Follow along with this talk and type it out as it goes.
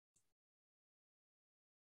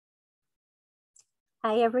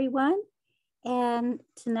Hi, everyone. And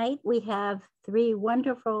tonight we have three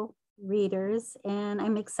wonderful readers, and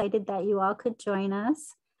I'm excited that you all could join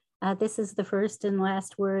us. This is the first and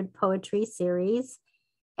last word poetry series.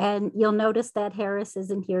 And you'll notice that Harris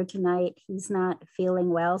isn't here tonight. He's not feeling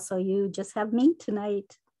well, so you just have me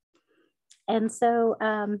tonight. And so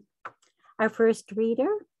our first reader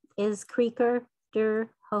is Krikor Der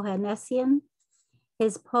Hohannesian.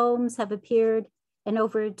 His poems have appeared in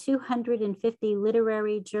over 250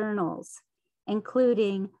 literary journals,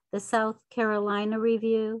 including the South Carolina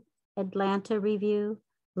Review, Atlanta Review,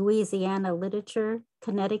 Louisiana Literature,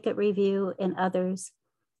 Connecticut Review, and others.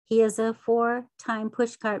 He is a 4-time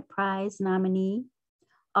Pushcart Prize nominee,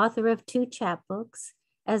 author of 2 chapbooks,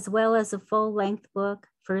 as well as a full-length book,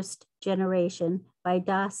 First Generation, by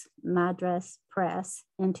Madres Press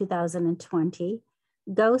in 2020.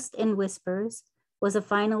 Ghost and Whispers was a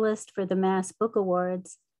finalist for the Mass Book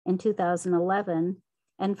Awards in 2011,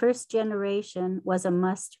 and First Generation was a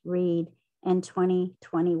must-read in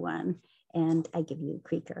 2021. And I give you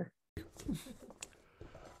Krikor.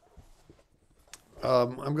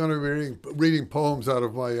 I'm going to be reading poems out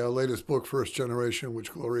of my latest book, First Generation,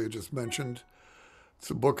 which Gloria just mentioned.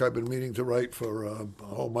 It's a book I've been meaning to write for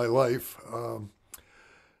all my life,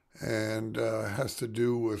 and has to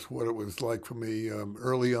do with what it was like for me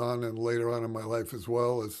early on and later on in my life as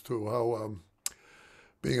well, as to how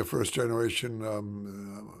being a first-generation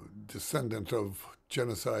descendant of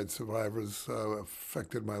genocide survivors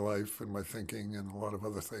affected my life and my thinking and a lot of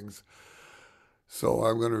other things. So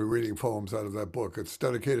I'm going to be reading poems out of that book. It's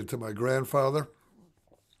dedicated to my grandfather,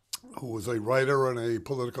 who was a writer and a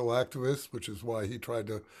political activist, which is why he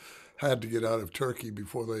had to get out of Turkey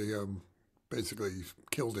before they basically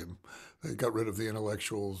killed him. They got rid of the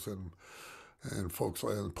intellectuals and folks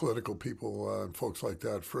and political people and folks like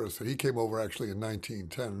that first. And he came over actually in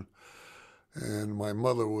 1910. And my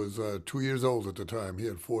mother was 2 years old at the time. He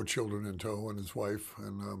had 4 children in tow and his wife,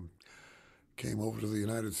 and came over to the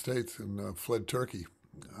United States and fled Turkey.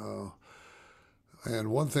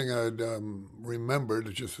 And one thing I'd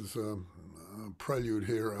remembered, just as a prelude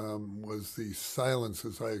here, was the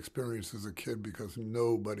silences I experienced as a kid because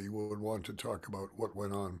nobody would want to talk about what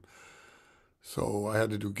went on. So I had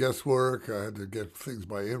to do guesswork, I had to get things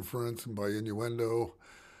by inference and by innuendo,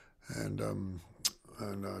 and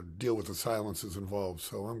deal with the silences involved.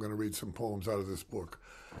 So I'm going to read some poems out of this book.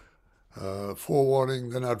 Forewarning,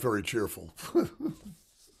 they're not very cheerful.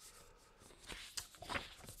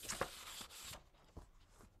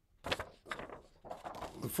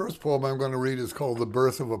 The first poem I'm going to read is called The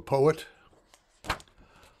Birth of a Poet.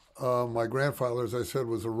 My grandfather, as I said,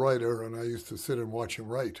 was a writer, and I used to sit and watch him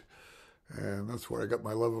write. And that's where I got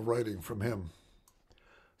my love of writing, from him,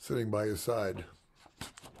 sitting by his side.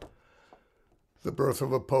 The Birth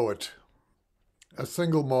of a Poet. A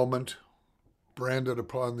single moment, branded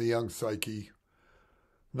upon the young psyche,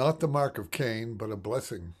 not the mark of Cain, but a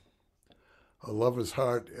blessing. A lover's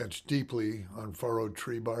heart etched deeply on furrowed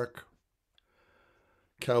tree bark.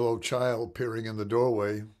 Callow child peering in the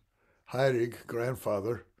doorway, Heilig,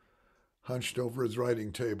 grandfather, hunched over his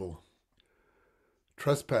writing table.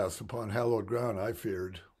 Trespass upon hallowed ground, I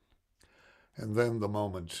feared. And then the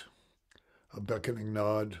moment, a beckoning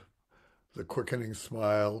nod, the quickening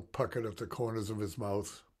smile puckered at the corners of his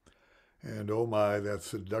mouth, and oh my, that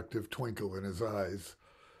seductive twinkle in his eyes.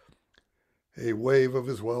 A wave of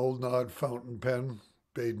his well-gnawed fountain pen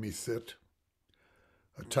bade me sit,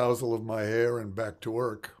 a tousle of my hair and back to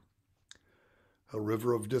work, a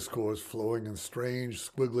river of discourse flowing in strange,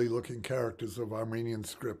 squiggly-looking characters of Armenian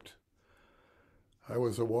script. I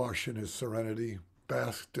was awash in his serenity,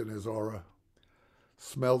 basked in his aura,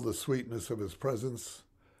 smelled the sweetness of his presence,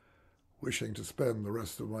 wishing to spend the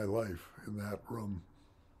rest of my life in that room.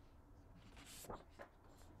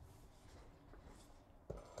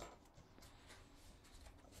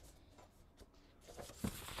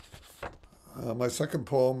 My second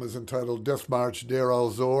poem is entitled Death March Der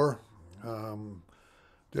al-Zor.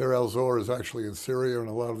 Der al-Zor is actually in Syria, and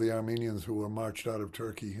a lot of the Armenians who were marched out of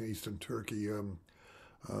Turkey, eastern Turkey,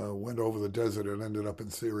 went over the desert and ended up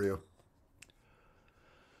in Syria.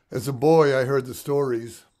 As a boy, I heard the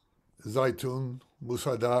stories, Zaytun,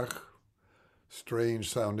 Musadak,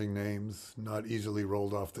 strange-sounding names, not easily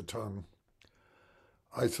rolled off the tongue.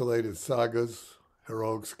 Isolated sagas,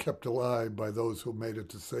 heroics kept alive by those who made it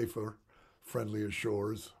to safer, friendlier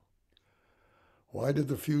shores. Why did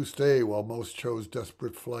the few stay while most chose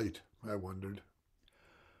desperate flight, I wondered.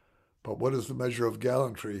 But what is the measure of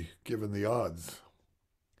gallantry given the odds?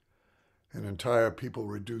 An entire people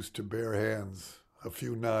reduced to bare hands, a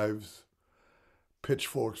few knives,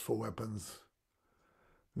 pitchforks for weapons,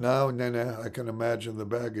 Now, Nene, I can imagine the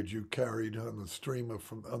baggage you carried on the steamer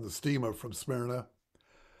from Smyrna,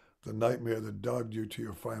 the nightmare that dogged you to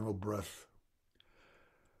your final breath.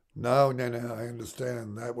 Now, Nene, I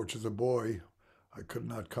understand that which as a boy I could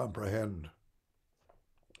not comprehend.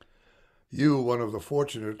 You, one of the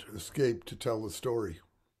fortunate, escaped to tell the story.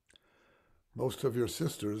 Most of your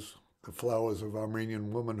sisters, the flowers of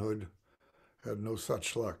Armenian womanhood, had no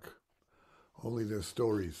such luck. Only their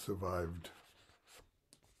stories survived.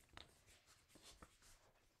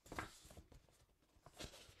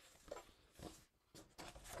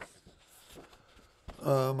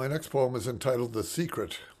 My next poem is entitled The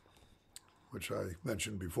Secret, which I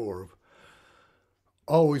mentioned before.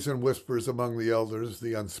 Always in whispers among the elders,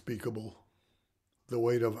 the unspeakable. The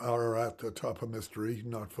weight of Ararat atop a mystery,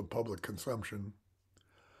 not for public consumption.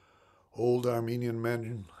 Old Armenian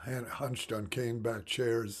men hunched on cane-backed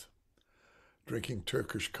chairs, drinking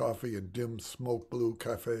Turkish coffee in dim smoke-blue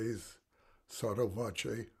cafes, sotto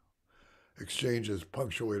voce, exchanges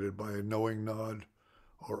punctuated by a knowing nod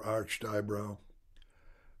or arched eyebrow.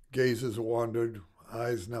 Gazes wandered,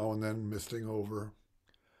 eyes now and then misting over.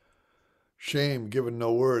 Shame given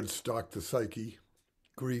no words stalked the psyche,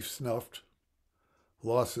 grief snuffed,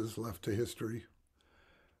 losses left to history,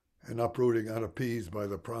 and uprooting unappeased by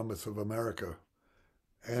the promise of America,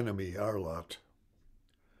 enemy our lot.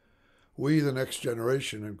 We, the next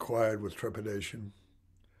generation, inquired with trepidation.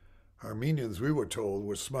 Armenians, we were told,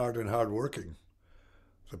 were smart and hard-working.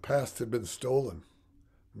 The past had been stolen,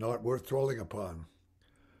 not worth dwelling upon.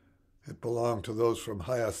 It belonged to those from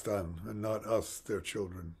Hayastan and not us, their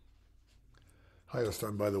children.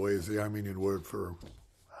 Hayastan, by the way, is the Armenian word for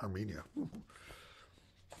Armenia.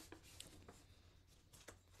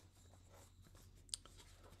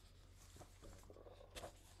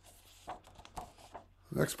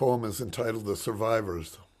 The next poem is entitled The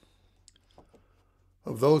Survivors.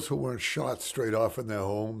 Of those who weren't shot straight off in their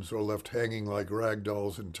homes or left hanging like rag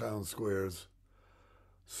dolls in town squares,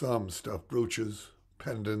 some stuffed brooches,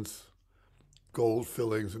 pendants, gold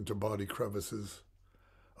fillings into body crevices,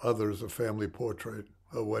 others a family portrait,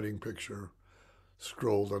 a wedding picture,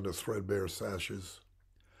 scrolled under threadbare sashes,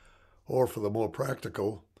 or for the more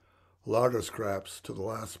practical, larder scraps to the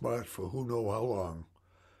last march for who know how long,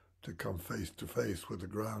 to come face to face with the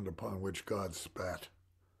ground upon which God spat.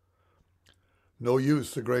 No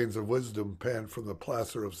use the grains of wisdom panned from the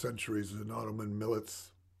placer of centuries in Ottoman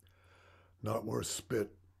millets, not worth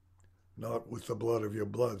spit, not with the blood of your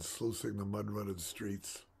blood sluicing the mud-rutted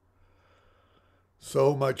streets.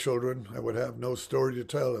 So, my children, I would have no story to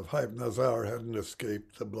tell if Hype Nazar hadn't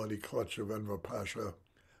escaped the bloody clutch of Enver Pasha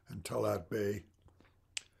and Talat Bey.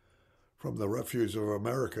 From the refuge of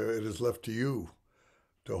America, it is left to you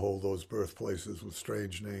to hold those birthplaces with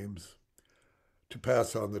strange names, to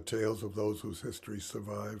pass on the tales of those whose histories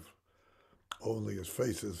survive, only as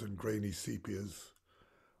faces in grainy sepias,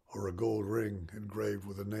 or a gold ring engraved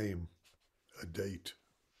with a name, a date.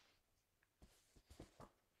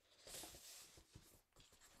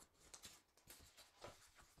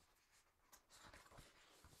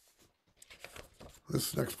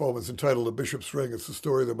 This next poem is entitled The Bishop's Ring. It's a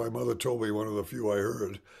story that my mother told me, one of the few I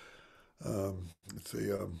heard. It's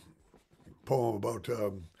a poem about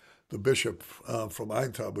the bishop from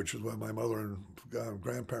Aintab, which is where my mother and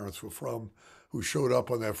grandparents were from, who showed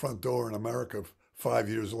up on their front door in America 5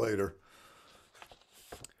 years later.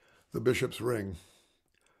 The Bishop's Ring.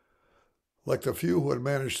 Like the few who had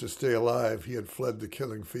managed to stay alive, he had fled the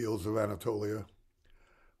killing fields of Anatolia,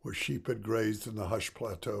 where sheep had grazed in the hushed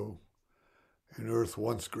plateau, and earth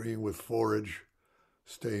once green with forage,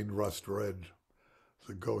 stained rust red,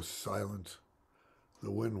 the ghosts silent, the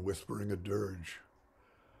wind whispering a dirge.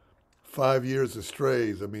 5 years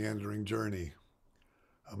astray, the meandering journey.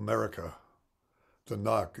 America, the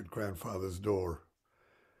knock at grandfather's door.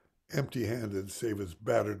 Empty-handed save his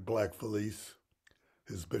battered black valise,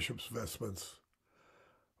 his bishop's vestments,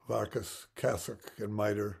 varkas, cassock, and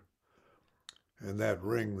mitre, and that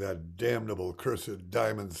ring, that damnable, cursed,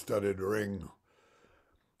 diamond-studded ring.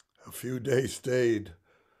 A few days stayed,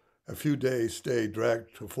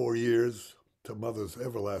 dragged to 4 years, to mother's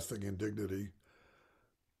everlasting indignity.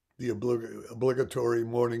 The obligatory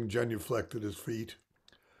morning genuflect at his feet,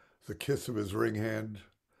 the kiss of his ring hand,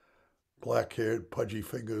 black-haired, pudgy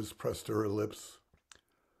fingers pressed to her lips.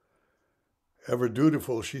 Ever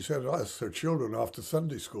dutiful, she sent us, her children, off to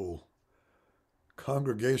Sunday school.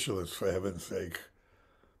 Congregationalists, for heaven's sake.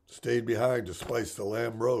 Stayed behind to spice the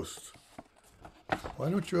lamb roast.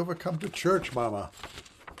 Why don't you ever come to church, Mama?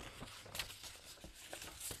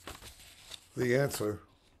 The answer,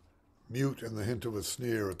 mute and the hint of a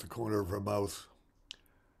sneer at the corner of her mouth,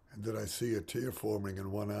 and did I see a tear forming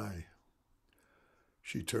in one eye.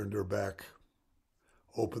 She turned her back,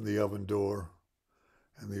 opened the oven door,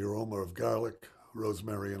 and the aroma of garlic,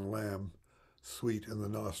 rosemary, and lamb, sweet in the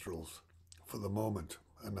nostrils, for the moment,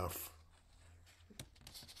 enough.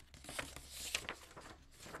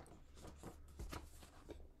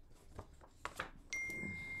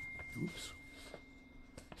 Oops.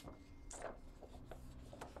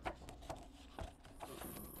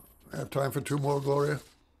 I have time for two more, Gloria?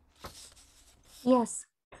 Yes.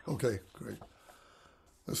 Okay, great.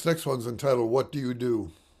 This next one's entitled, What Do You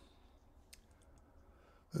Do?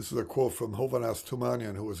 This is a quote from Hohannessian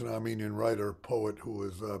Hohannessian, who was an Armenian writer, poet, who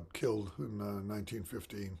was killed in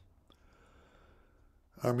 1915.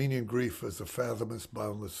 Armenian grief is a fathomless,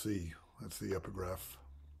 boundless sea. That's the epigraph.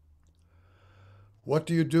 What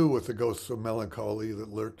do you do with the ghosts of melancholy that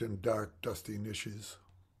lurked in dark, dusty niches?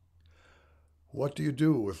 What do you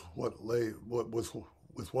do with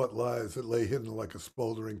what lies that lay hidden like a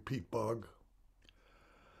smoldering peat bog?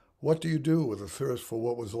 What do you do with a thirst for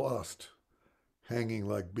what was lost, hanging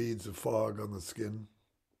like beads of fog on the skin?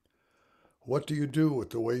 What do you do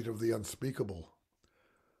with the weight of the unspeakable,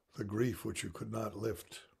 the grief which you could not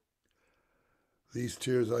lift? These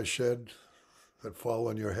tears I shed that fall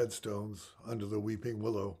on your headstones under the weeping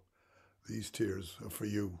willow, these tears are for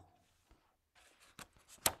you.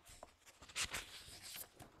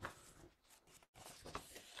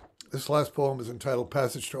 This last poem is entitled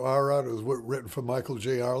Passage to Ararat. It was written for Michael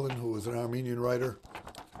J. Arlen, who was an Armenian writer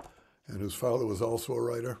and whose father was also a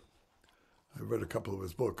writer. I've read a couple of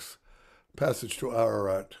his books. Passage to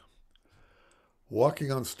Ararat.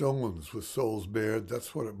 Walking on stones with souls bared,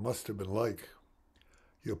 that's what it must have been like.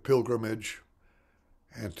 Your pilgrimage,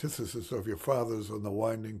 antithesis of your fathers on the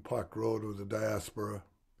winding park road of the diaspora.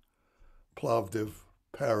 Plovdiv,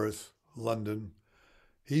 Paris, London.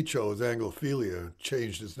 He chose Anglophilia,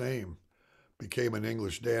 changed his name, became an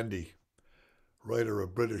English dandy, writer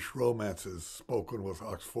of British romances spoken with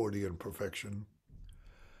Oxfordian perfection.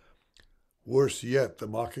 Worse yet, the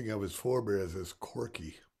mocking of his forebears is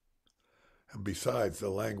quirky, and besides, the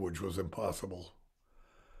language was impossible.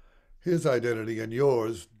 His identity and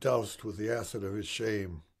yours doused with the acid of his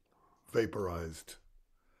shame, vaporized.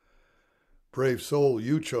 Brave soul,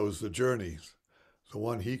 you chose the journey, the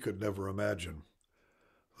one he could never imagine.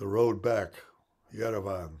 The road back,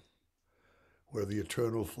 Yerevan, where the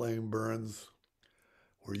eternal flame burns,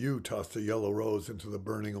 where you tossed a yellow rose into the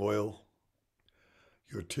burning oil.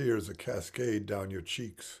 Your tears a cascade down your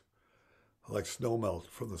cheeks, like snowmelt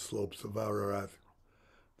from the slopes of Ararat,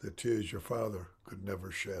 the tears your father could never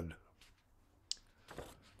shed.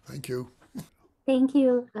 Thank you. Thank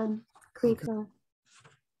you, Krikor. Okay.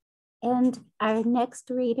 And our next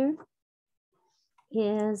reader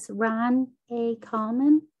is Ron A.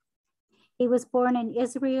 Kalman. He was born in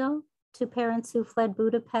Israel to parents who fled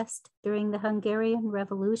Budapest during the Hungarian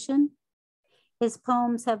Revolution. His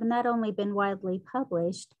poems have not only been widely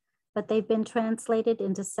published, but they've been translated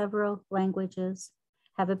into several languages,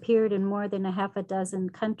 have appeared in more than a half a dozen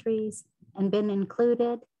countries, and been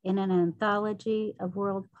included in an anthology of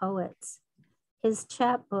world poets. His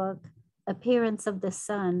chapbook, Appearance of the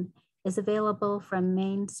Sun, is available from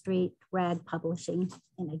Main Street Rad Publishing,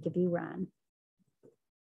 and I give you Ron.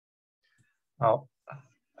 Oh,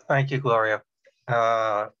 thank you, Gloria.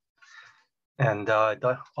 And I'd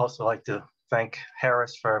also like to thank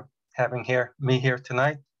Harris for having me here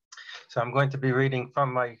tonight. So I'm going to be reading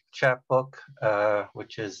from my chapbook,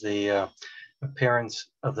 which is the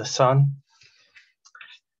Appearance of the Sun.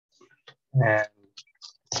 And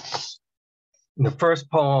the first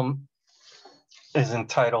poem is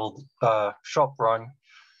entitled Sopron,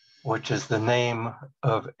 which is the name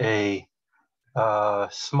of a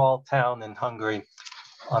small town in Hungary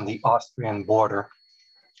on the Austrian border.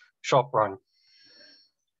 Sopron.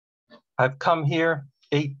 I've come here,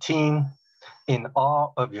 18, in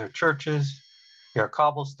awe of your churches, your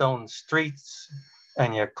cobblestone streets,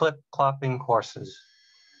 and your clip-clopping horses.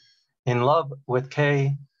 In love with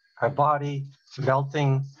Kay, her body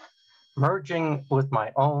melting, merging with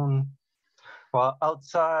my own, while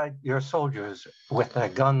outside your soldiers with their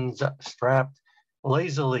guns strapped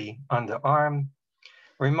lazily under arm,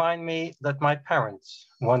 remind me that my parents,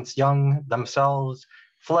 once young themselves,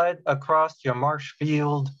 fled across your marsh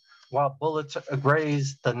field while bullets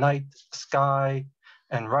grazed the night sky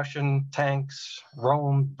and Russian tanks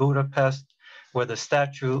roamed Budapest, where the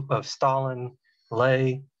statue of Stalin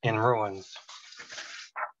lay in ruins.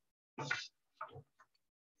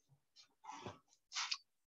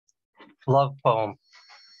 Love poem.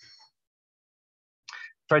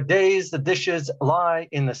 For days the dishes lie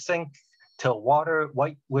in the sink till water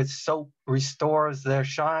white with soap restores their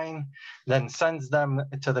shine, then sends them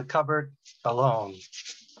to the cupboard alone.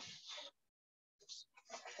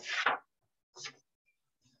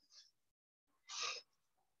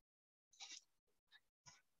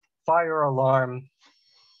 Fire alarm,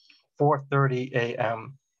 4:30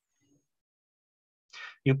 a.m.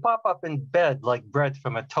 You pop up in bed like bread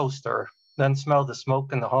from a toaster, then smell the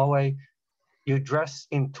smoke in the hallway. You dress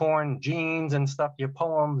in torn jeans and stuff your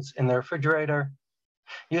poems in the refrigerator.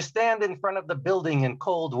 You stand in front of the building in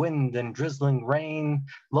cold wind and drizzling rain,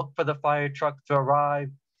 look for the fire truck to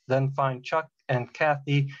arrive, then find Chuck and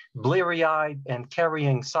Kathy bleary-eyed and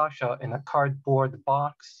carrying Sasha in a cardboard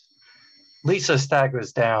box. Lisa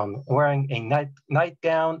staggers down, wearing a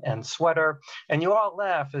nightgown and sweater, and you all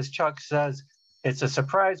laugh as Chuck says, "It's a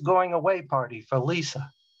surprise going away party for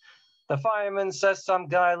Lisa." The fireman says some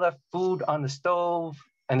guy left food on the stove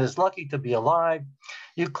and is lucky to be alive.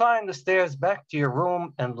 You climb the stairs back to your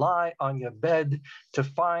room and lie on your bed to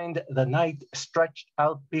find the night stretched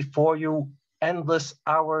out before you, endless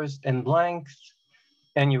hours in length.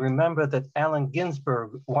 And you remember that Allen Ginsberg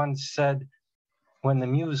once said, "When the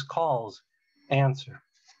muse calls, answer."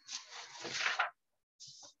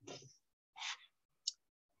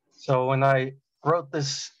 So when I wrote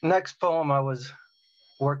this next poem, I was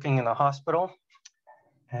working in a hospital,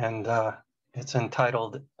 and it's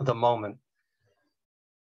entitled "The Moment."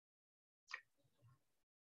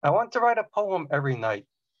 I want to write a poem every night.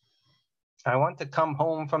 I want to come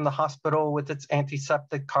home from the hospital with its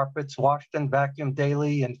antiseptic carpets washed and vacuumed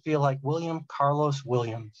daily and feel like William Carlos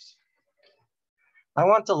Williams. I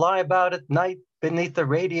want to lie about at night beneath the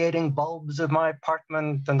radiating bulbs of my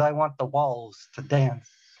apartment, and I want the walls to dance.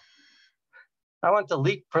 I want to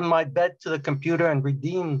leap from my bed to the computer and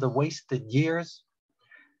redeem the wasted years.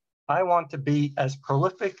 I want to be as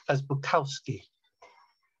prolific as Bukowski.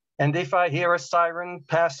 And if I hear a siren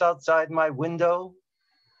pass outside my window,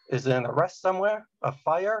 is there an arrest somewhere? A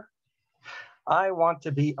fire? I want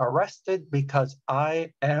to be arrested because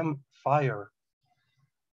I am fire.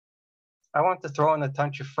 I want to throw in a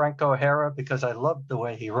touch of Frank O'Hara because I love the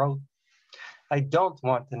way he wrote. I don't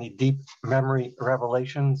want any deep memory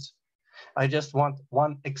revelations. I just want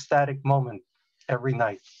one ecstatic moment every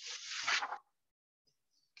night.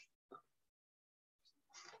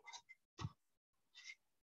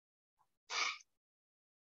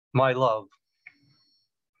 My love.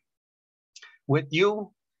 With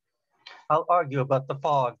you, I'll argue about the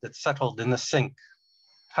fog that settled in the sink,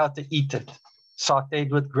 how to eat it,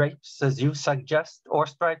 sauteed with grapes, as you suggest, or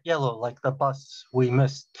striped yellow like the bus we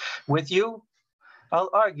missed. With you,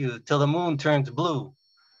 I'll argue till the moon turns blue.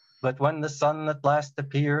 But when the sun at last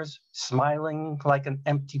appears, smiling like an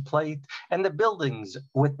empty plate, and the buildings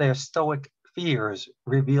with their stoic fears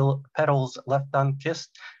reveal petals left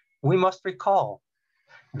unkissed, we must recall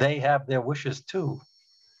they have their wishes too.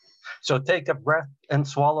 So take a breath and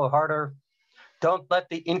swallow harder. Don't let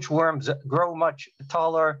the inchworms grow much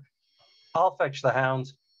taller. I'll fetch the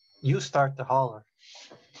hounds. You start to holler.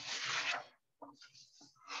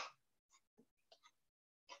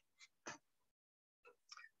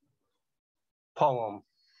 Poem.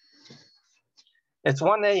 It's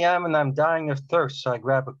 1 a.m. and I'm dying of thirst, so I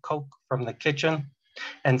grab a Coke from the kitchen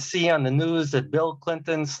and see on the news that Bill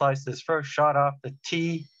Clinton sliced his first shot off the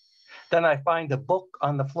tee. Then I find a book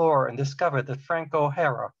on the floor and discover that Frank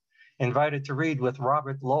O'Hara, invited to read with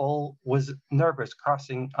Robert Lowell, was nervous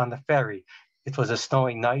crossing on the ferry. It was a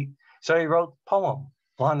snowy night, so he wrote poem,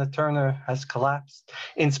 Lana Turner Has Collapsed,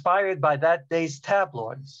 inspired by that day's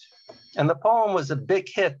tabloids. And the poem was a big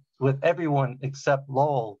hit with everyone except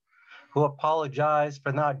Lowell, who apologized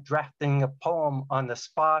for not drafting a poem on the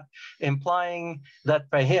spot, implying that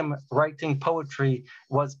for him, writing poetry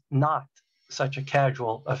was not such a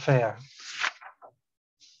casual affair.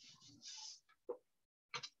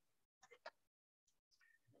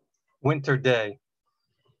 Winter day.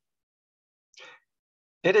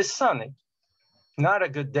 It is sunny, not a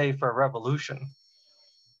good day for a revolution.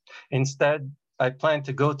 Instead, I plan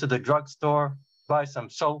to go to the drugstore, buy some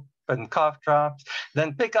soap and cough drops,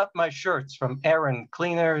 then pick up my shirts from errand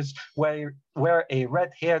cleaners where a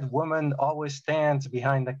red-haired woman always stands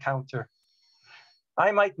behind the counter.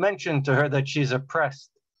 I might mention to her that she's oppressed,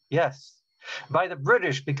 yes, by the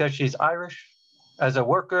British because she's Irish, as a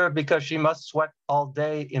worker because she must sweat all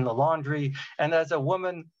day in the laundry, and as a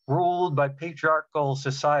woman ruled by patriarchal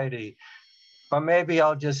society. Or maybe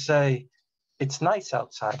I'll just say, it's nice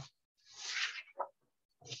outside.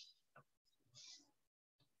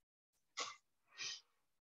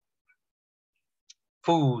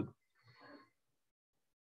 Food.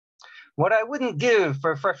 What I wouldn't give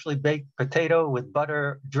for a freshly baked potato with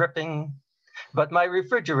butter dripping But my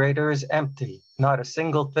refrigerator is empty, not a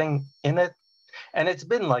single thing in it, and it's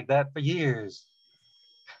been like that for years.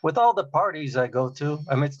 With all the parties I go to,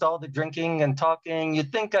 amidst all the drinking and talking,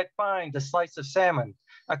 you'd think I'd find a slice of salmon,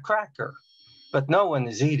 a cracker, but no one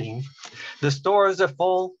is eating. The stores are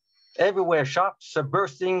full. Everywhere shops are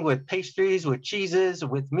bursting with pastries, with cheeses,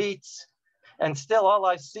 with meats. And still all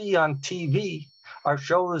I see on TV are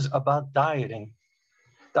shows about dieting.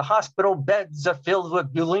 The hospital beds are filled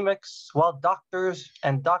with bulimics, while doctors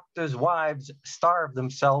and doctors' wives starve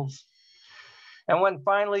themselves. And when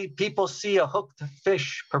finally people see a hooked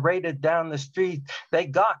fish paraded down the street, they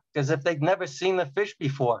gawk as if they'd never seen the fish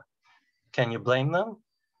before. Can you blame them?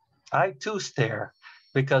 I too stare,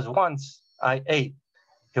 because once I ate.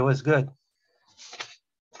 It was good.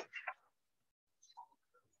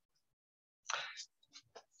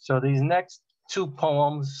 So these next two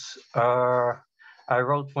poems I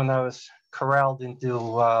wrote when I was corralled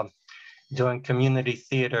into doing community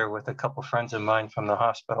theater with a couple friends of mine from the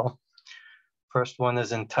hospital. First one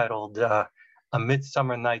is entitled A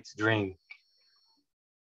Midsummer Night's Dream.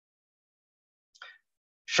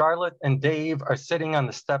 Charlotte and Dave are sitting on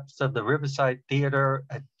the steps of the Riverside Theater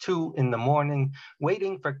at 2 in the morning,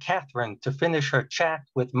 waiting for Catherine to finish her chat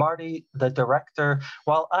with Marty, the director,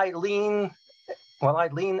 while I lean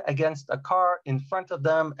against a car in front of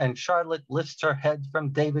them, and Charlotte lifts her head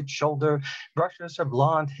from David's shoulder, brushes her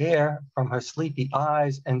blonde hair from her sleepy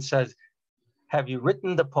eyes, and says, "Have you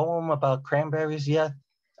written the poem about cranberries yet?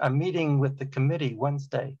 I'm meeting with the committee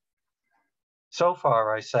Wednesday." "So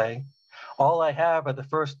far," I say, "all I have are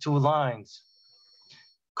the first 2 lines.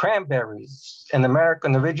 Cranberries, an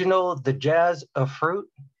American original, the jazz of fruit."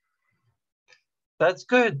 "That's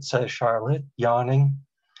good," says Charlotte, yawning.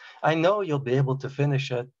 "I know you'll be able to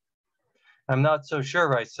finish it." "I'm not so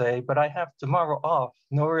sure," I say, "but I have tomorrow off,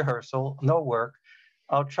 no rehearsal, no work.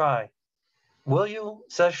 I'll try." "Will you?"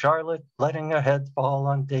 says Charlotte, letting her head fall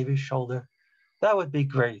on Davy's shoulder. "That would be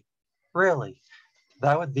great. Really,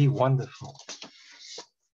 that would be wonderful."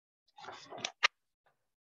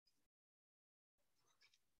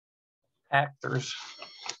 Actors.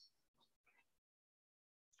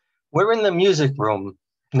 We're in the music room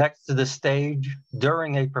next to the stage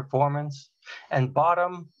during a performance, and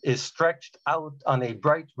Bottom is stretched out on a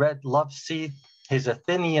bright red love seat, his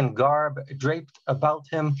Athenian garb draped about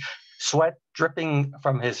him, sweat dripping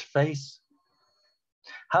from his face.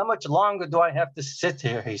 "How much longer do I have to sit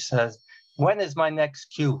here?" he says. "When is my next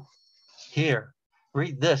cue?" "Here,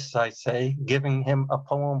 read this," I say, giving him a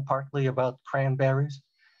poem partly about cranberries.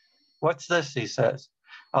 "What's this?" he says.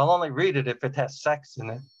 "I'll only read it if it has sex in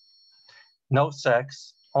it." "No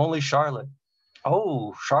sex, only Charlotte."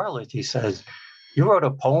 "Oh, Charlotte," he says. "You wrote a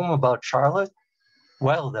poem about Charlotte?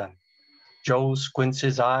 Well then." Joe squints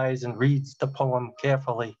his eyes and reads the poem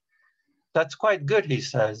carefully. "That's quite good," he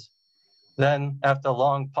says. Then, after a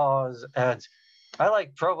long pause, adds, "I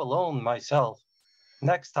like provolone myself.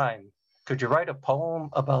 Next time, could you write a poem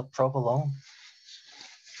about provolone?"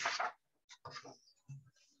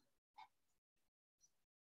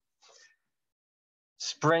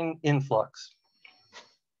 Spring influx.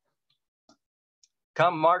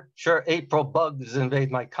 Come March or April, bugs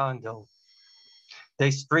invade my condo.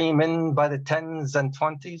 They stream in by the 10s and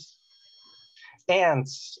 20s.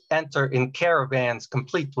 Ants enter in caravans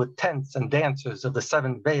complete with tents and dancers of the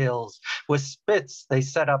 7 veils. With spits they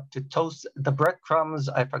set up to toast the breadcrumbs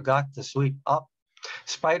I forgot to sweep up.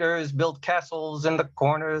 Spiders build castles in the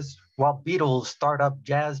corners, while beetles start up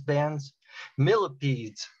jazz bands.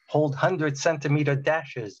 Millipedes hold 100-centimeter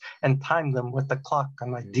dashes and time them with the clock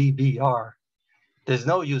on my DVR. There's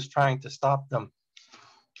no use trying to stop them.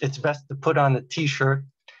 It's best to put on a t-shirt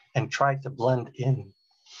and try to blend in.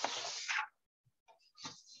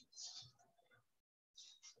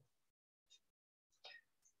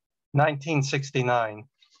 (1969).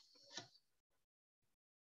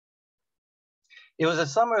 It was the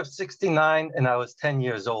summer of '69 and I was 10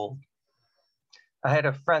 years old. I had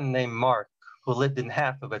a friend named Mark who lived in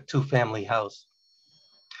half of a 2-family house.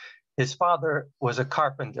 His father was a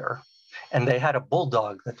carpenter and they had a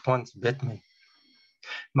bulldog that once bit me.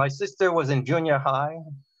 My sister was in junior high.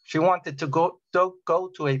 She wanted to go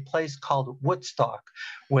to a place called Woodstock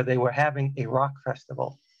where they were having a rock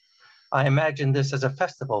festival. I imagined this as a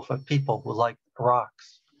festival for people who liked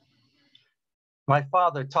rocks. My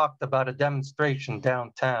father talked about a demonstration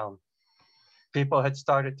downtown. People had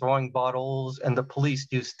started throwing bottles and the police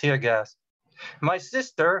used tear gas. My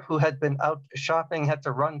sister, who had been out shopping, had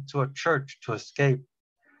to run to a church to escape.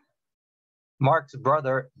 Mark's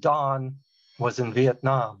brother, Don, was in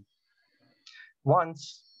Vietnam.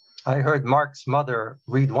 Once, I heard Mark's mother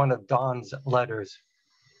read one of Don's letters.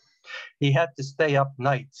 He had to stay up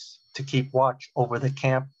nights to keep watch over the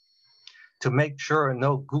camp, to make sure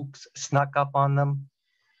no gooks snuck up on them.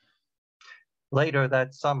 Later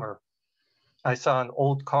that summer, I saw an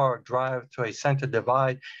old car drive to a center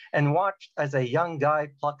divide and watched as a young guy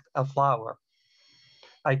plucked a flower.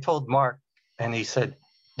 I told Mark, and he said,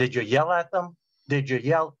 "Did you yell at them? Did you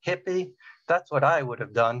yell hippie? That's what I would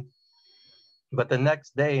have done." But the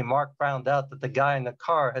next day, Mark found out that the guy in the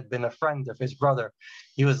car had been a friend of his brother.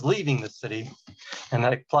 He was leaving the city, and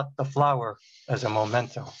I plucked the flower as a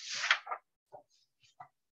memento.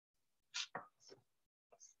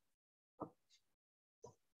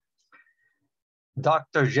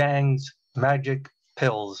 Dr. Zhang's Magic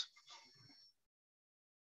Pills.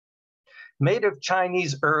 Made of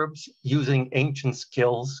Chinese herbs using ancient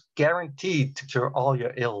skills, guaranteed to cure all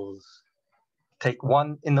your ills. Take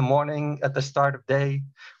one in the morning at the start of day,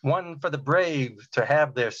 one for the brave to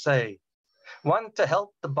have their say, one to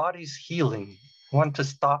help the body's healing, one to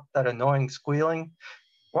stop that annoying squealing,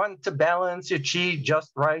 one to balance your chi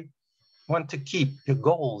just right, one to keep your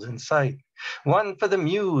goals in sight, one for the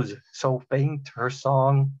muse, so faint her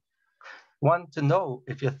song, one to know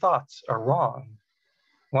if your thoughts are wrong,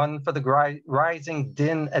 one for the rising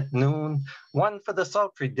din at noon, one for the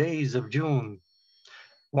sultry days of June,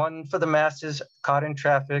 one for the masses caught in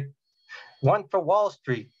traffic, one for Wall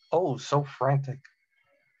Street, oh, so frantic,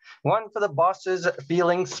 one for the bosses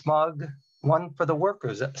feeling smug, one for the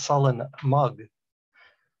workers' sullen mug,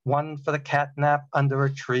 one for the catnap under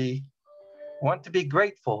a tree, one to be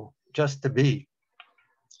grateful just to be,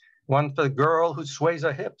 one for the girl who sways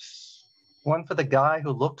her hips, one for the guy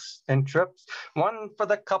who looks and trips, one for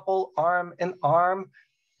the couple arm in arm,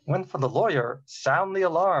 one for the lawyer, sound the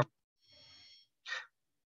alarm,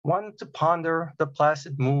 one to ponder the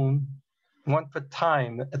placid moon, one for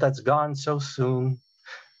time that's gone so soon,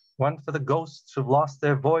 one for the ghosts who've lost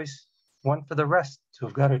their voice, one for the rest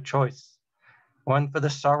who've got a choice, one for the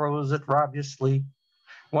sorrows that rob your sleep,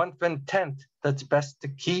 one for intent that's best to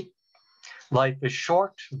keep. Life is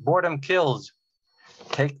short, boredom kills.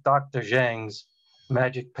 Take Dr. Zhang's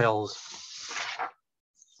Magic Pills.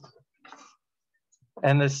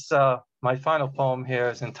 And this, my final poem here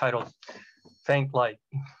is entitled Faint Light.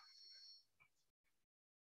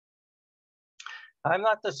 I'm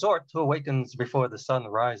not the sort who awakens before the sun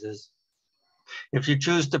rises. If you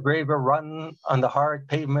choose to brave a run on the hard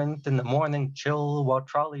pavement in the morning chill while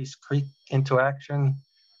trolleys creak into action,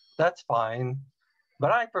 that's fine.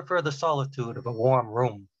 But I prefer the solitude of a warm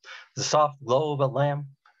room, the soft glow of a lamp,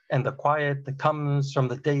 and the quiet that comes from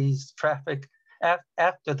the day's traffic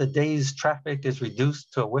after the day's traffic is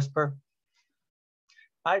reduced to a whisper.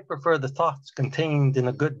 I prefer the thoughts contained in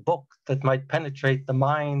a good book that might penetrate the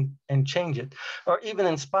mind and change it, or even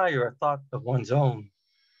inspire a thought of one's own.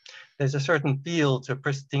 There's a certain feel to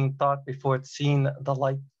pristine thought before it's seen the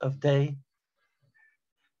light of day,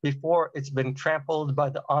 before it's been trampled by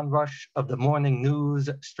the onrush of the morning news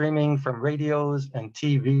streaming from radios and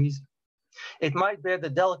TVs. It might bear the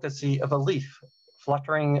delicacy of a leaf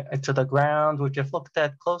fluttering to the ground, which if looked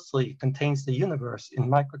at closely contains the universe in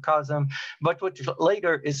microcosm, but which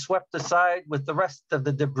later is swept aside with the rest of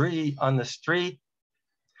the debris on the street.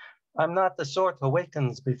 I'm not the sort who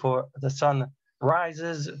awakens before the sun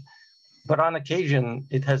rises, but on occasion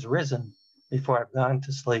it has risen before I've gone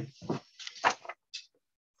to sleep.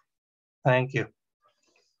 Thank you.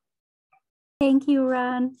 Thank you,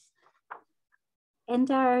 Ron.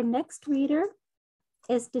 And our next reader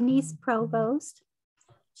is Denise Provost.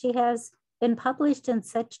 She has been published in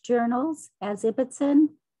such journals as Ibbotson,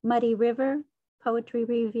 Muddy River, Poetry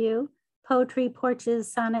Review, Poetry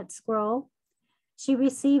Porch's Sonnet Scroll. She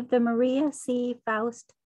received the Maria C.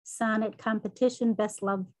 Faust Sonnet Competition Best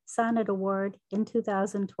Love Sonnet Award in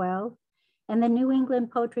 2012 and the New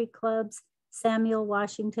England Poetry Club's Samuel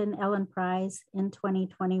Washington Ellen Prize in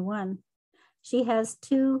 2021. She has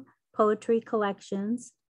 2 poetry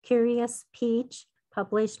collections, Curious Peach,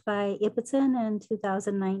 published by Ibbotson in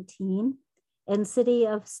 2019, and City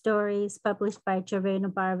of Stories, published by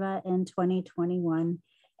Cervena Barva in 2021.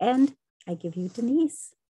 And I give you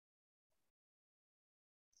Denise.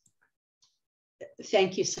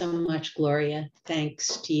 Thank you so much, Gloria.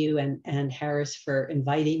 Thanks to you and Harris for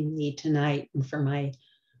inviting me tonight, and for my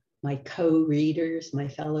co-readers, my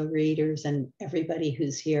fellow readers, and everybody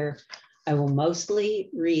who's here. I will mostly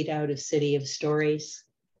read out of City of Stories,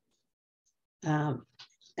 and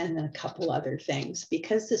then a couple other things.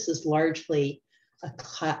 Because this is largely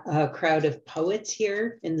a crowd of poets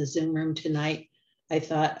here in the Zoom room tonight, I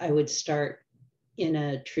thought I would start in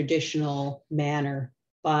a traditional manner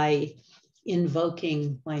by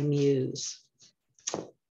invoking my muse.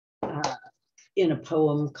 in a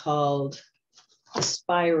poem called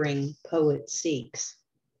Aspiring Poet Seeks.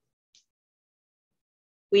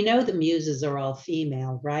 We know the muses are all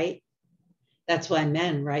female, right? That's why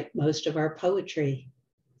men write most of our poetry.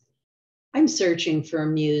 I'm searching for a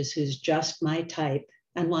muse who's just my type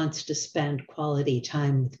and wants to spend quality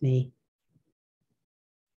time with me.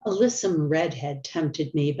 A lissom redhead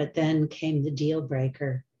tempted me, but then came the deal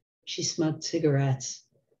breaker. She smoked cigarettes.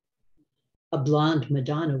 A blonde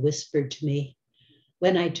Madonna whispered to me.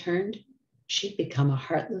 When I turned, she'd become a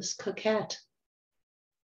heartless coquette.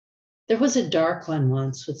 There was a dark one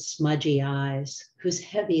once with smudgy eyes, whose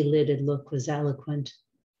heavy-lidded look was eloquent.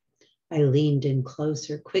 I leaned in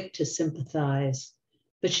closer, quick to sympathize,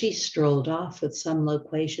 but she strolled off with some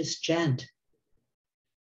loquacious gent.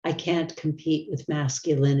 I can't compete with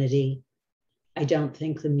masculinity. I don't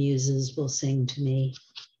think the muses will sing to me.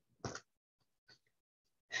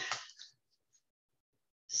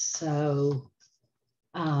 So,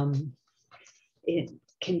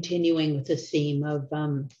 continuing with the theme of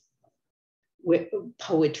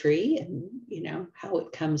poetry and, you know, how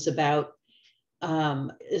it comes about,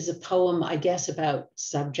 is a poem, I guess, about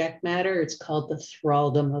subject matter. It's called The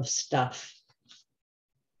Thraldom of Stuff.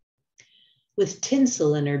 With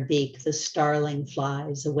tinsel in her beak, the starling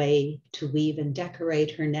flies away to weave and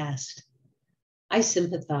decorate her nest. I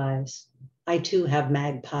sympathize. I too have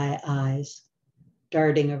magpie eyes,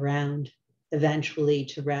 darting around, eventually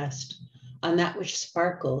to rest on that which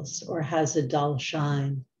sparkles or has a dull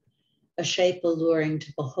shine, a shape alluring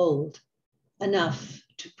to behold, enough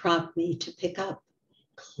to prompt me to pick up,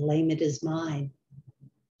 claim it as mine.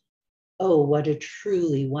 Oh, what a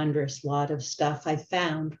truly wondrous lot of stuff I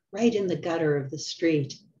found right in the gutter of the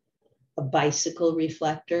street. A bicycle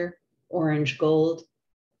reflector, orange gold,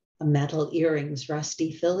 a metal earring's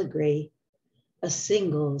rusty filigree, a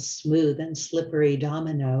single smooth and slippery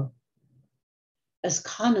domino. As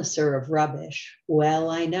connoisseur of rubbish,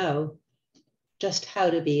 well, I know just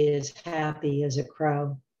how to be as happy as a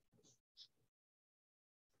crow.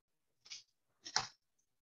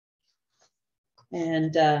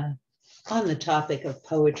 And on the topic of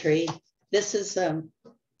poetry, this is a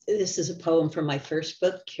poem from my first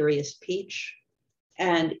book, Curious Peach,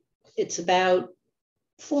 and it's about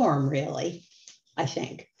form, really, I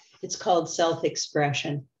think. It's called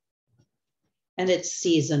Self-Expression, and it's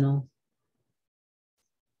seasonal.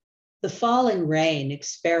 The falling rain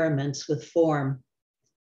experiments with form.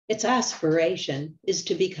 Its aspiration is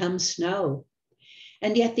to become snow,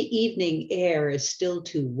 and yet the evening air is still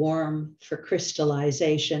too warm for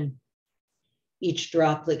crystallization. Each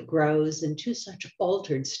droplet grows into such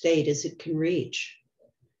altered state as it can reach.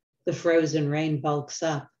 The frozen rain bulks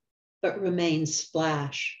up, but remains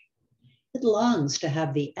splash. It longs to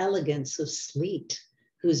have the elegance of sleet,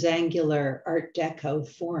 whose angular Art Deco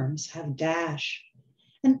forms have dash,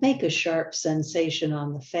 and make a sharp sensation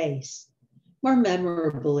on the face, more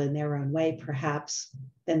memorable in their own way, perhaps,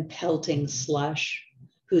 than pelting slush,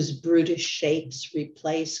 whose brutish shapes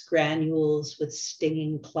replace granules with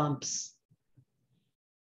stinging clumps.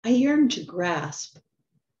 I yearn to grasp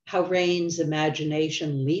how rain's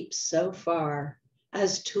imagination leaps so far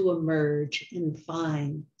as to emerge in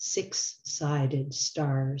fine six-sided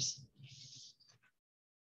stars.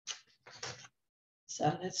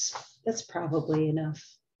 So that's probably enough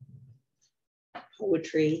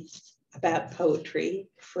poetry about poetry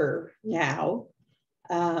for now.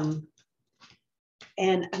 And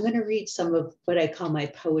I'm going to read some of what I call my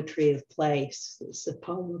poetry of place. It's a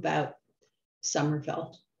poem about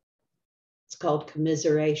Somerville. It's called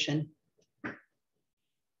Commiseration.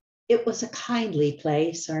 It was a kindly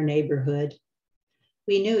place, our neighborhood.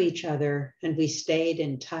 We knew each other and we stayed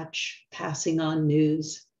in touch, passing on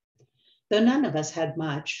news. Though none of us had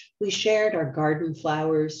much, we shared our garden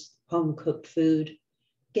flowers, home-cooked food,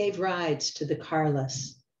 gave rides to the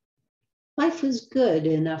carless. Life was good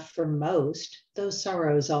enough for most, though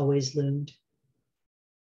sorrows always loomed.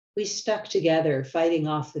 We stuck together, fighting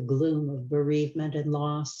off the gloom of bereavement and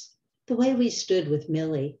loss, the way we stood with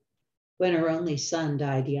Millie when her only son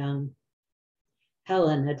died young.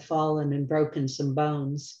 Helen had fallen and broken some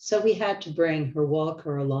bones, so we had to bring her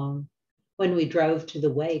walker along when we drove to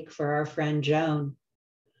the wake for our friend Joan,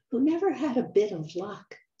 who never had a bit of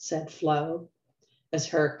luck, said Flo, as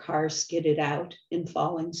her car skidded out in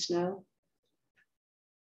falling snow.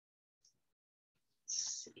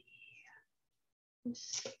 Let's see.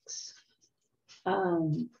 6.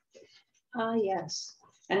 Yes.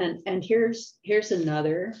 And here's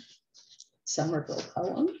another Somerville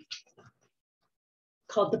poem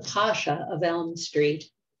called The Pasha of Elm Street.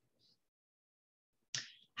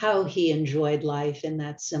 How he enjoyed life in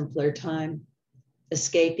that simpler time.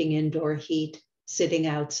 escaping indoor heat, sitting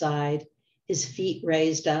outside, his feet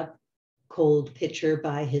raised up, cold pitcher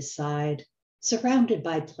by his side, surrounded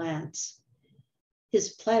by plants, his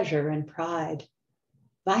pleasure and pride.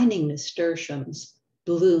 Vining nasturtiums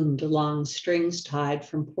bloomed along strings tied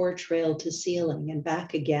from porch rail to ceiling and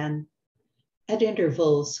back again, at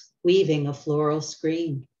intervals weaving a floral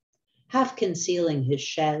screen, half concealing his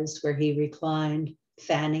chaise where he reclined,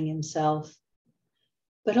 fanning himself,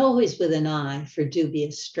 but always with an eye for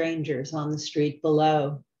dubious strangers on the street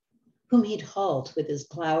below, whom he'd halt with his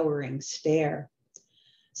glowering stare.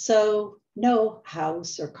 So no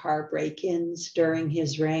house or car break-ins during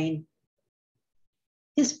his reign.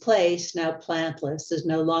 His place, now plantless, is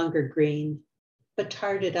no longer green, but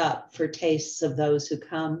tarted up for tastes of those who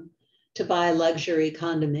come to buy luxury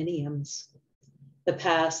condominiums. The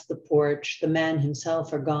path, the porch, the man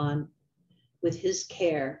himself are gone, with his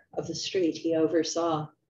care of the street he oversaw.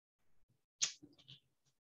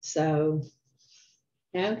 So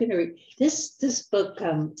now I'm going to read this book,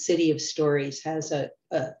 City of Stories, has a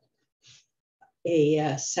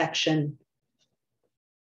section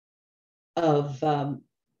of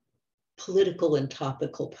political and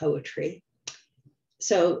topical poetry.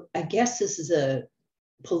 So I guess this is a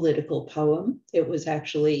political poem. It was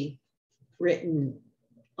actually written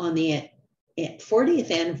on the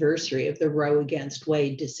 40th anniversary of the Roe against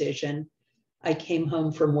Wade decision. I came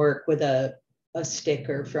home from work with a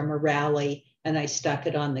sticker from a rally, and I stuck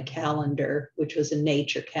it on the calendar, which was a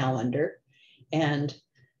nature calendar. And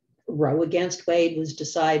Roe against Wade was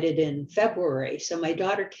decided in February. So my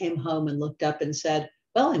daughter came home and looked up and said,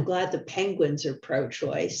 well, I'm glad the penguins are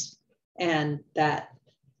pro-choice. And that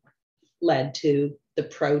led to the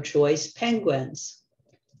pro-choice penguins.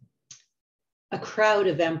 A crowd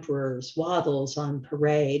of emperors waddles on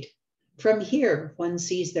parade. From here, one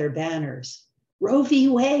sees their banners. Roe v.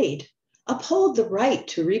 Wade, uphold the right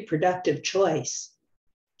to reproductive choice.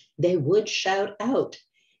 They would shout out,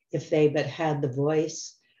 if they but had the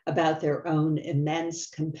voice, about their own immense,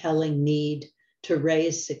 compelling need to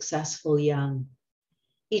raise successful young.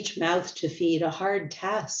 Each mouth to feed a hard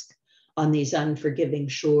task on these unforgiving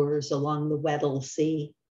shores along the Weddell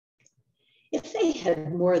Sea. If they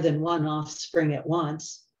had more than one offspring at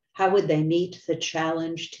once, how would they meet the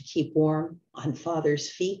challenge to keep warm on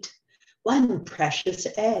father's feet? One precious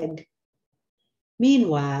egg.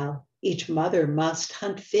 Meanwhile, each mother must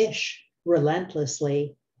hunt fish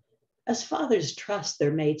relentlessly, as fathers trust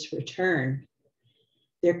their mate's return.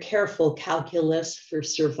 Their careful calculus for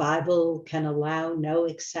survival can allow no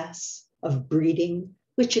excess of breeding,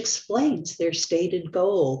 which explains their stated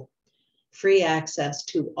goal: free access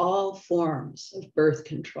to all forms of birth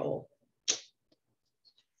control.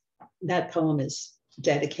 That poem is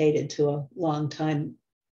dedicated to a longtime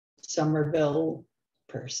Somerville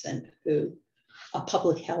person, a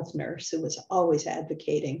public health nurse who was always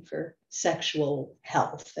advocating for sexual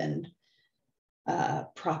health and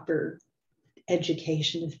proper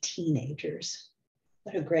education of teenagers.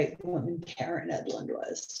 What a great woman Karen Edlund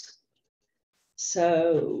was.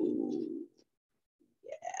 So,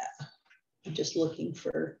 yeah, I'm just looking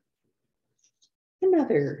for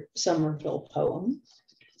another Somerville poem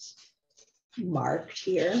marked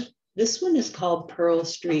here. This one is called Pearl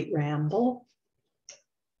Street Ramble.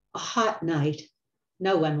 A hot night,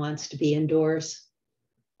 no one wants to be indoors.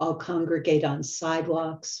 All congregate on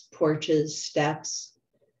sidewalks, porches, steps,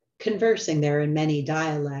 conversing there in many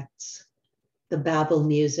dialects, the babble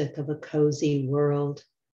music of a cozy world.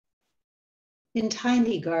 In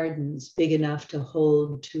tiny gardens big enough to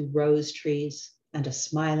hold 2 rose trees and a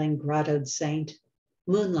smiling grottoed saint,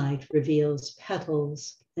 moonlight reveals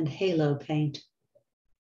petals and halo paint.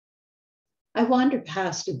 I wander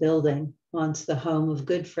past a building, once the home of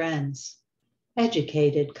good friends,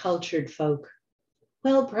 educated, cultured folk,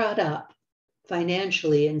 well brought up,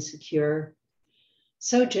 financially insecure,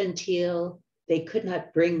 so genteel they could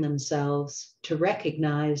not bring themselves to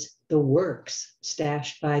recognize the works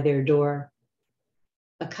stashed by their door.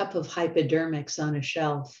 A cup of hypodermics on a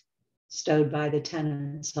shelf, stowed by the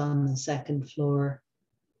tenants on the 2nd floor.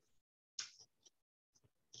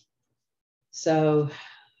 So,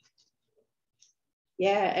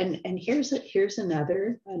 yeah, and here's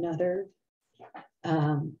another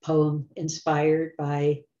poem inspired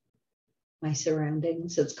by my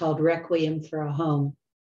surroundings. It's called Requiem for a Home.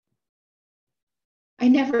 I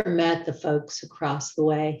never met the folks across the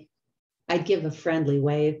way. I'd give a friendly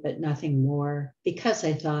wave, but nothing more, because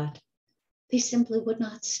I thought they simply would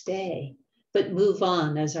not stay, but move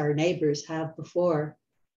on as our neighbors have before.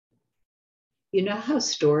 You know how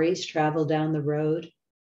stories travel down the road?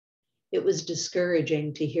 It was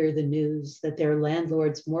discouraging to hear the news that their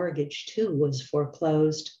landlord's mortgage too was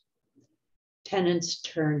foreclosed. Tenants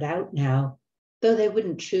turned out now, though they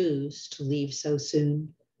wouldn't choose to leave so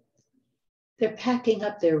soon. They're packing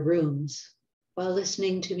up their rooms while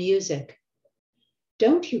listening to music.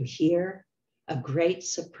 Don't you hear a great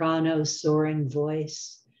soprano soaring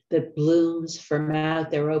voice that blooms from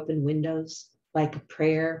out their open windows like a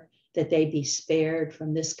prayer that they be spared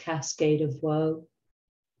from this cascade of woe?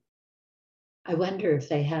 I wonder if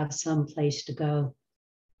they have some place to go.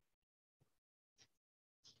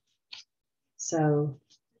 So,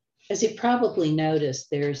 as you probably noticed,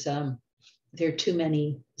 there are too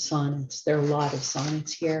many sonnets. There are a lot of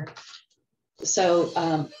sonnets here.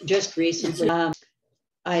 So just recently,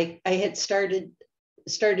 I had started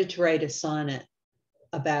to write a sonnet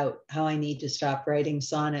about how I need to stop writing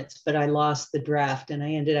sonnets, but I lost the draft and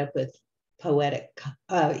I ended up with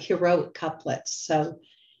heroic couplets. So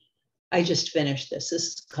I just finished this. This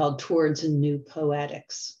is called Towards a New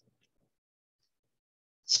Poetics.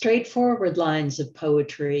 Straightforward lines of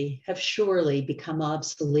poetry have surely become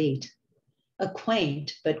obsolete, a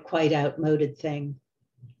quaint but quite outmoded thing,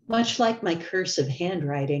 much like my cursive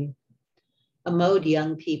handwriting, a mode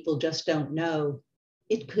young people just don't know.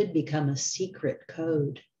 It could become a secret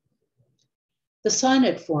code. The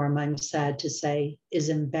sonnet form, I'm sad to say, is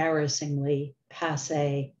embarrassingly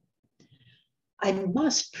passé. I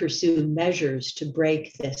must pursue measures to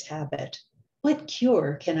break this habit. What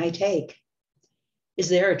cure can I take? Is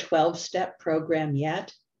there a 12-step program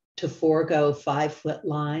yet to forego 5-foot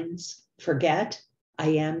lines, forget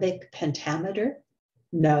iambic pentameter?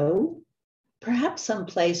 No. Perhaps some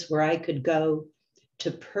place where I could go to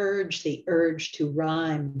purge the urge to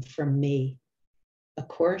rhyme from me. A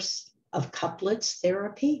course of couplets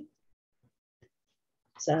therapy?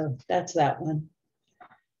 So that's that one.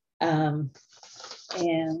 And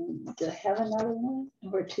do I have another one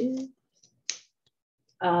or two?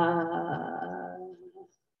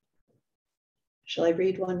 Shall I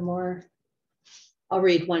read one more? I'll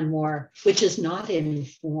read one more, which is not in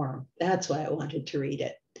form. That's why I wanted to read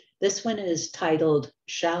it. This one is titled,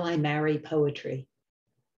 Shall I Marry Poetry?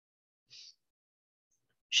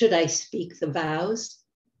 Should I speak the vows?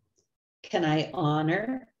 Can I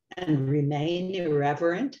honor and remain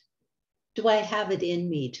irreverent? Do I have it in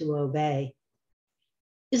me to obey?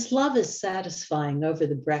 Is love as satisfying over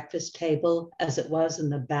the breakfast table as it was in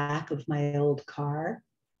the back of my old car?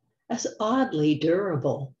 As oddly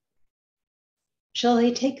durable? Shall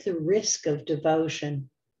I take the risk of devotion?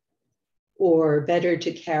 Or better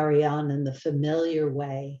to carry on in the familiar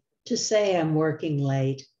way, to say I'm working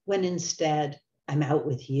late, when instead I'm out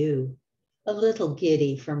with you, a little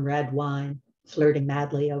giddy from red wine, flirting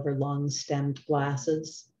madly over long-stemmed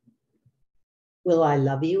glasses? Will I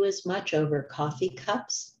love you as much over coffee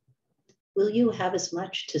cups? Will you have as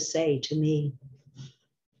much to say to me?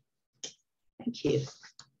 Thank you.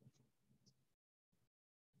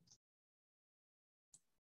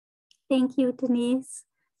 Thank you, Denise.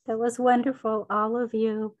 That was wonderful, all of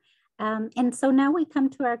you. And so now we come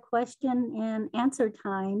to our question and answer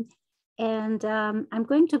time. And I'm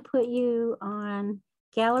going to put you on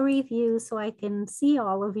gallery view so I can see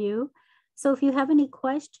all of you. So if you have any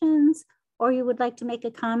questions or you would like to make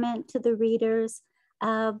a comment to the readers,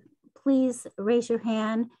 please raise your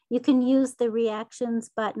hand. You can use the reactions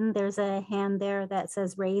button. There's a hand there that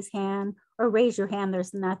says raise hand or raise your hand.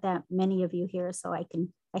 There's not that many of you here, so I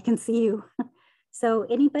can see you. So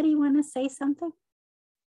anybody want to say something?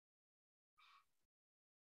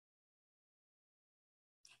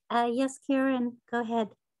 Yes, Karen, go ahead.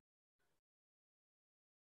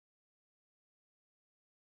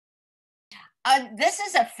 This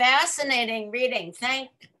is a fascinating reading.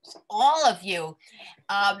 Thanks all of you.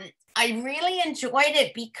 I really enjoyed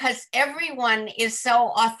it because everyone is so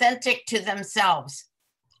authentic to themselves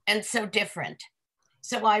and so different.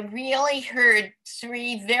 So I really heard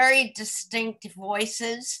 3 very distinct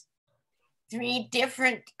voices, 3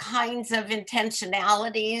 different kinds of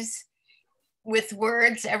intentionalities with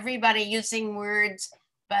words, everybody using words,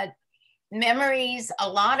 but memories, a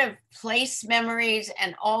lot of place memories,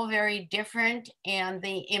 and all very different, and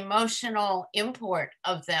the emotional import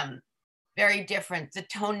of them very different, the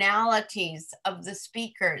tonalities of the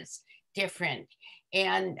speakers different.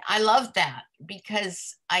 And I love that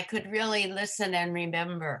because I could really listen and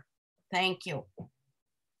remember. Thank you.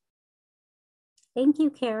 Thank you,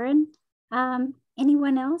 Karen.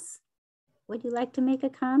 Anyone else? Would you like to make a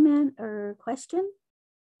comment or question?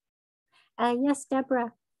 Yes,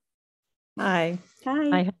 Deborah. Hi.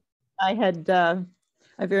 Hi.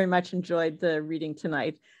 I very much enjoyed the reading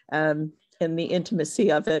tonight. And the intimacy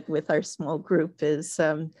of it with our small group is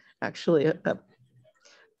actually a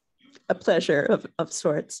pleasure of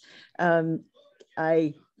sorts.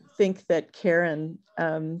 I think that Karen,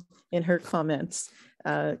 in her comments,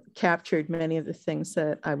 captured many of the things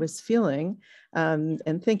that I was feeling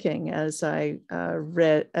and thinking as I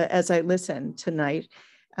listened tonight.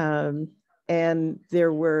 And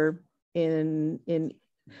there were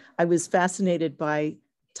I was fascinated by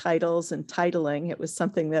titles and titling. It was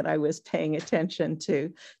something that I was paying attention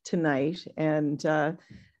to tonight. And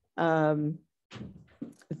from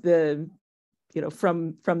the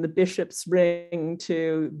bishop's ring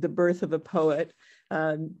to the birth of a poet,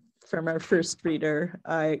 from our first reader,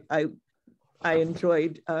 I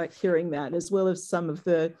enjoyed hearing that, as well as some of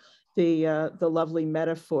the lovely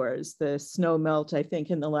metaphors, the snow melt, I think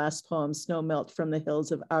in the last poem, snow melt from the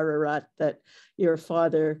hills of Ararat that your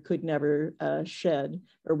father could never shed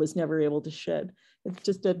or was never able to shed. It's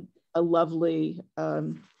just a lovely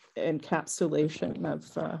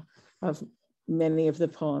encapsulation of many of the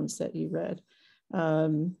poems that you read.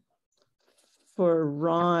 For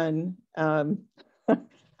Ron,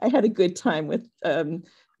 I had a good time with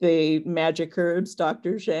the magic herbs,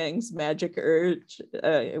 Dr. Zhang's magic herbs.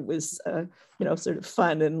 It was, sort of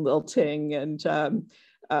fun and lilting, and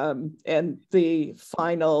the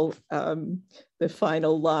final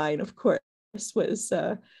line, of course, was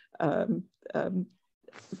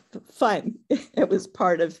fun. It was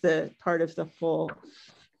part of the whole.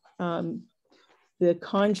 The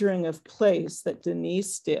conjuring of place that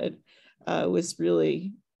Denise did was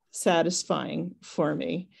really satisfying for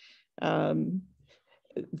me. In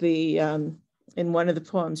one of the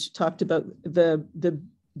poems, she talked about the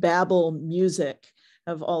babble music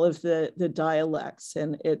of all of the dialects,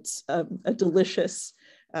 and it's a delicious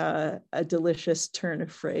turn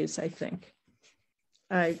of phrase, I think.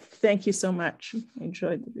 I thank you so much. I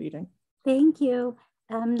enjoyed the reading. Thank you.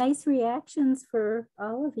 Nice reactions for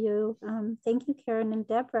all of you. Thank you, Karen and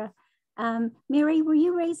Deborah. Mary, were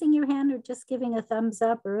you raising your hand or just giving a thumbs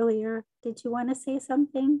up earlier? Did you want to say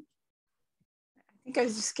something? I think I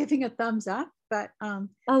was just giving a thumbs up, but oh,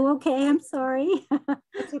 okay. I'm sorry.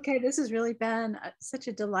 It's okay. This has really been such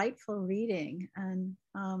a delightful reading, and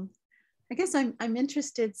I guess I'm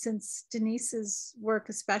interested, since Denise's work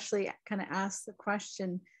especially kind of asked the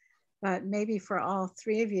question, but maybe for all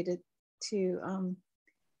three of you to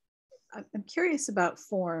I'm curious about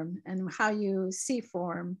form and how you see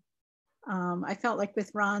form. I felt like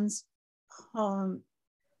with Ron's poem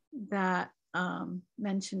that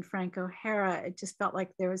mentioned Frank O'Hara, it just felt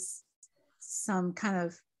like there was some kind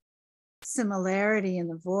of similarity in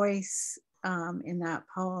the voice in that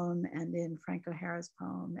poem and in Frank O'Hara's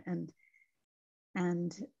poem.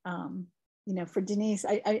 And for Denise,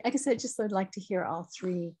 I guess I just would like to hear all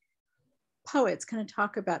three poets kind of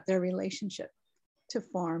talk about their relationship to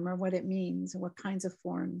form, or what it means, and what kinds of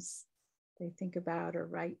forms they think about or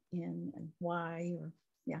write in, and why, or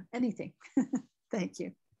anything. Thank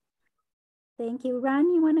you. Thank you.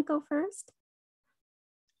 Ron, you want to go first?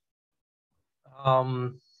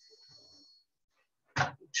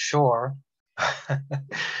 Sure.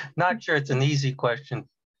 Not sure it's an easy question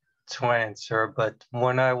to answer, but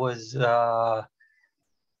when I was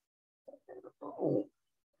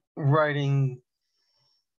writing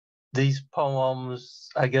these poems,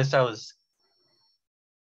 I guess I was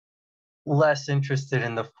less interested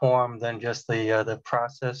in the form than just the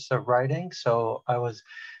process of writing. So I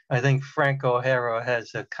think Frank O'Hara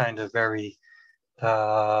has a kind of a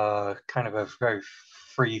very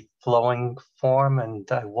free-flowing form, and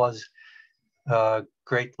I was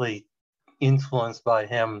greatly influenced by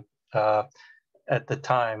him at the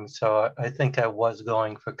time. So I think I was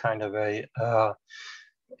going for kind of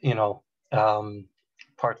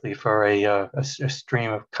partly for a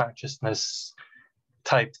stream of consciousness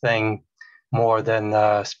type thing, more than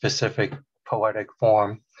a specific poetic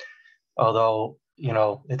form. Although,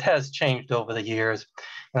 it has changed over the years.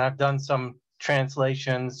 And I've done some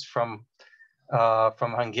translations from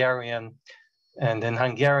Hungarian, and in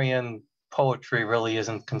Hungarian, poetry really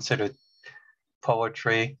isn't considered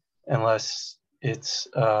poetry unless it's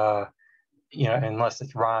unless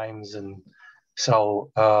it rhymes. And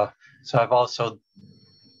so I've also,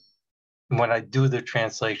 when I do the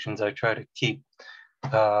translations, I try to keep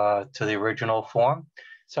to the original form.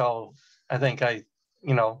 So I think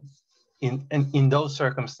in those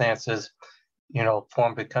circumstances,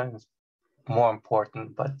 form becomes more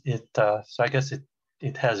important. But so I guess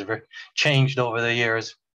it has changed over the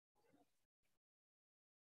years.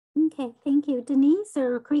 Okay, thank you. Denise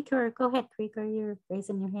or Krikor? Go ahead, Krikor, you're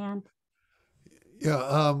raising your hand.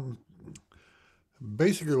 Yeah,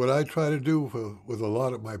 basically what I try to do with a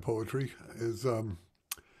lot of my poetry is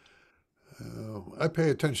I pay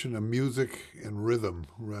attention to music and rhythm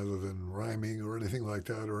rather than rhyming or anything like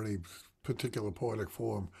that, or any particular poetic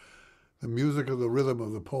form. The music or the rhythm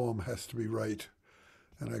of the poem has to be right.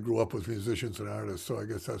 And I grew up with musicians and artists, so I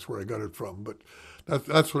guess that's where I got it from. But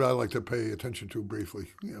that's what I like to pay attention to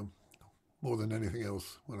briefly, more than anything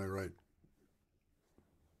else when I write.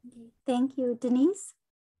 Thank you. Denise?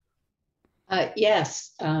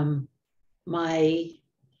 Yes, my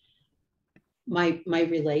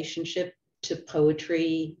relationship to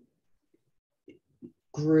poetry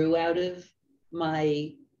grew out of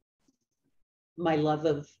my love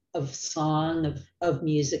of song, of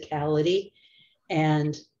musicality,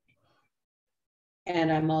 and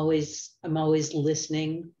I'm always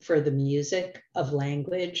listening for the music of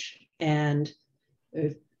language. And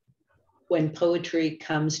when poetry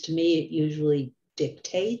comes to me, it usually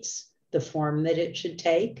dictates the form that it should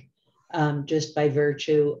take, just by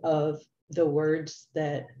virtue of the words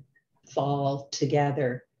that fall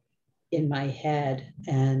together in my head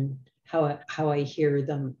and how I hear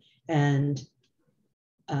them, and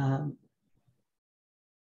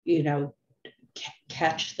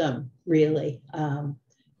catch them really.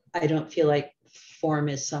 I don't feel like form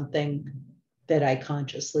is something that I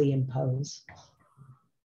consciously impose.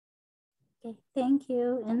 Okay, thank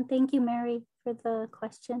you. And thank you, Mary, for the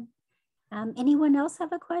question. Anyone else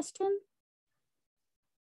have a question?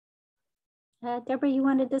 Deborah, you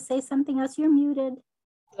wanted to say something else? You're muted.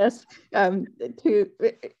 Yes,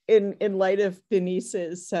 in light of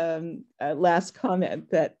Denise's last comment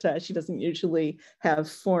that she doesn't usually have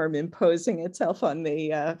form imposing itself on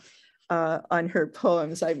the on her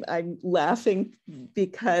poems, I'm laughing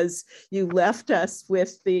because you left us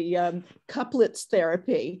with the couplets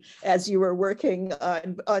therapy as you were working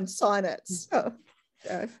on sonnets. So,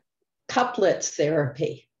 couplets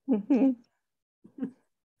therapy. Mm-hmm.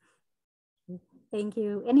 Thank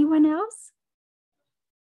you. Anyone else?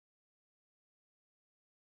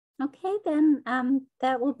 Okay, then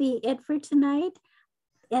that will be it for tonight.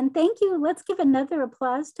 And thank you. Let's give another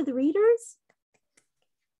applause to the readers.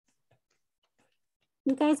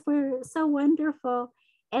 You guys were so wonderful.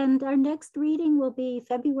 And our next reading will be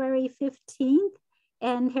February 15th,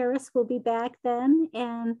 and Harris will be back then.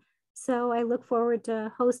 And so I look forward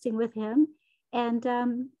to hosting with him. And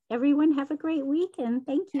everyone have a great week, and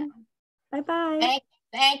thank you. Bye-bye.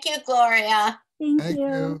 Thank you, Gloria. Thank Thank you.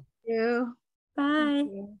 you. You. Bye.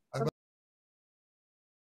 Bye-bye.